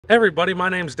Hey everybody, my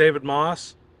name's David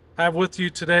Moss. I have with you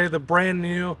today the brand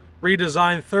new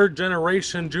redesigned 3rd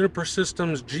generation Juniper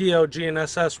Systems Geode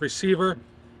GNSS receiver,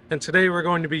 and today we're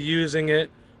going to be using it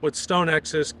with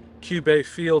Stonex's Cube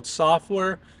Field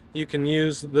software. You can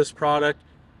use this product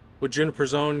with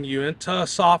Juniper's own Uinta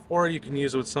software. You can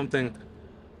use it with something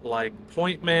like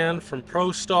PointMan from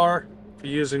ProStar. If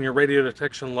you're using your radio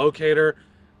detection locator,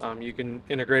 you can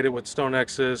integrate it with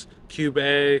Stonex's Cube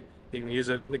A. You can use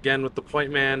it again with the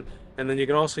PointMan, and then you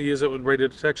can also use it with Radio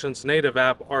Detection's native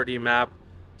app, RD Map.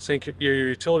 Sync your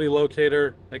utility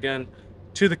locator again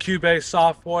to the Cube A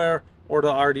software or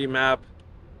the RD Map.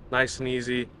 Nice and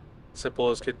easy,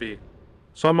 simple as could be.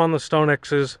 So I'm on the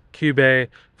Stonex's Cube A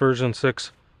version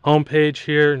 6 homepage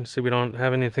here, and see we don't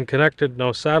have anything connected,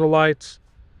 no satellites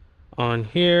on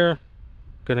here.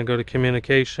 Gonna go to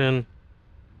communication.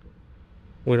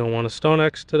 We don't want a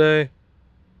Stonex today,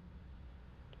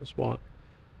 just want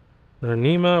their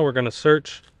NEMA. We're gonna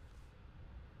search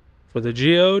for the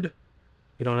Geode.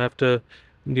 You don't have to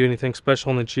do anything special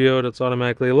on the Geode, it's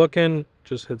automatically looking.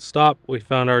 Just hit stop. We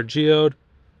found our Geode.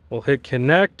 We'll hit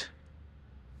connect.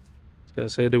 It's gonna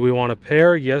say, do we want to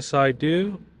pair? Yes, I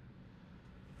do.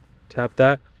 Tap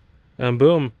that, and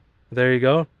boom, there you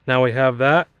go. Now we have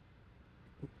that.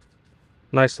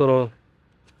 Nice little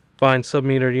fine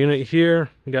submeter unit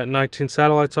here. We got 19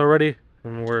 satellites already,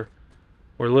 and we're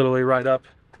literally right up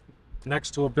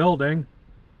next to a building,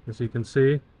 as you can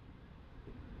see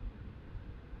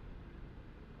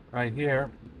right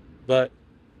here. But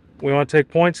we want to take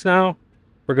points now.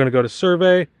 We're going to go to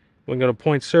survey. We're going to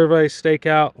point survey,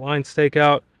 stakeout, line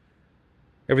stakeout,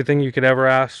 everything you could ever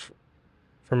ask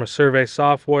from a survey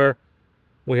software.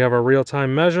 We have our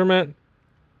real-time measurement,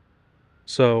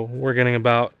 so we're getting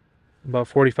about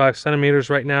 45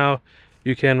 centimeters right now.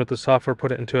 You can, with the software,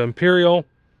 put it into imperial.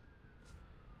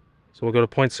 So we'll go to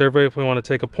point survey if we want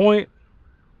to take a point.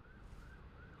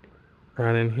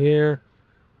 Right in here,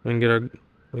 we can get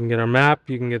our map.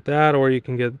 You can get that, or you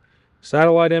can get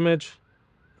satellite image.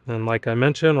 And like I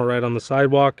mentioned, we're right on the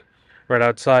sidewalk, right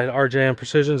outside RJ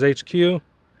Precision's HQ.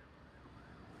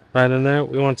 Right in there,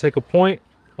 we want to take a point.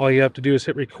 All you have to do is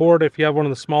hit record. If you have one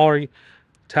of the smaller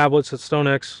tablets that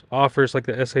Stonex offers, like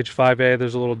the SH5A,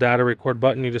 there's a little data record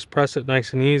button. You just press it,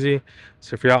 nice and easy.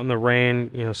 So if you're out in the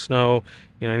rain, snow,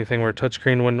 anything where a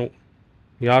touchscreen wouldn't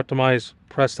be optimized,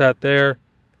 press that there.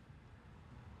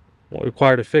 Won't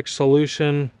require a fixed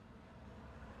solution.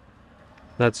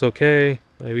 That's okay.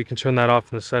 Maybe you can turn that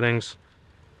off in the settings.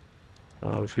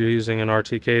 If you're using an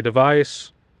RTK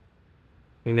device,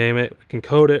 we name it, we can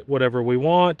code it whatever we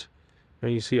want.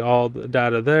 And you see all the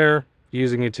data there.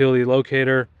 Using utility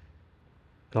locator,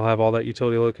 it'll have all that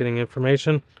utility locating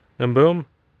information, and boom,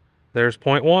 there's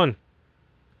point 1.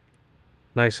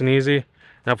 Nice and easy.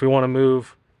 Now if we want to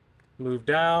move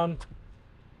down,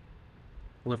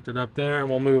 lift it up there, and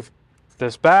we'll move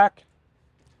this back.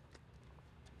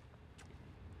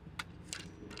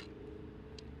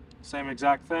 Same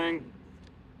exact thing.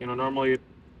 Normally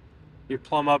you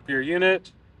plumb up your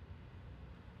unit,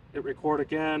 hit record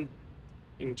again.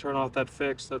 You can turn off that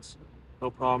fix, that's no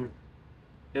problem.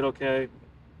 Hit OK.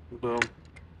 Boom.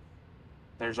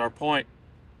 There's our point.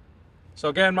 So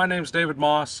again, my name's David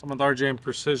Moss. I'm with RJ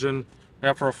Precision. We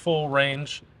offer a full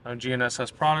range of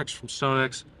GNSS products from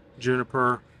Stonex,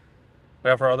 Juniper. We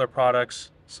have our other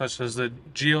products, such as the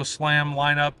GeoSlam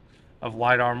lineup of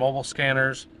LiDAR mobile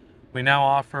scanners. We now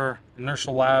offer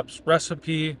Inertial Labs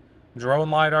recipe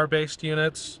drone LiDAR based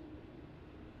units.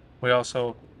 We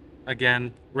also,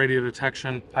 again, radio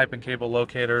detection, pipe and cable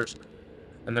locators,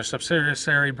 and their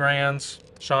subsidiary brands,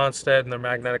 Schonstedt and their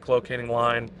magnetic locating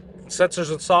line, sensors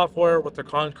and software with their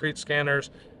concrete scanners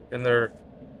and their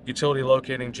utility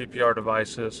locating GPR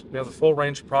devices. We have the full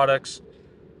range of products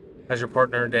as your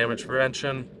partner in damage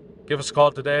prevention. Give us a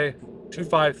call today,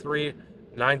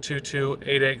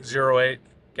 253-922-8808.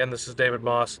 Again, this is David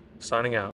Moss, signing out.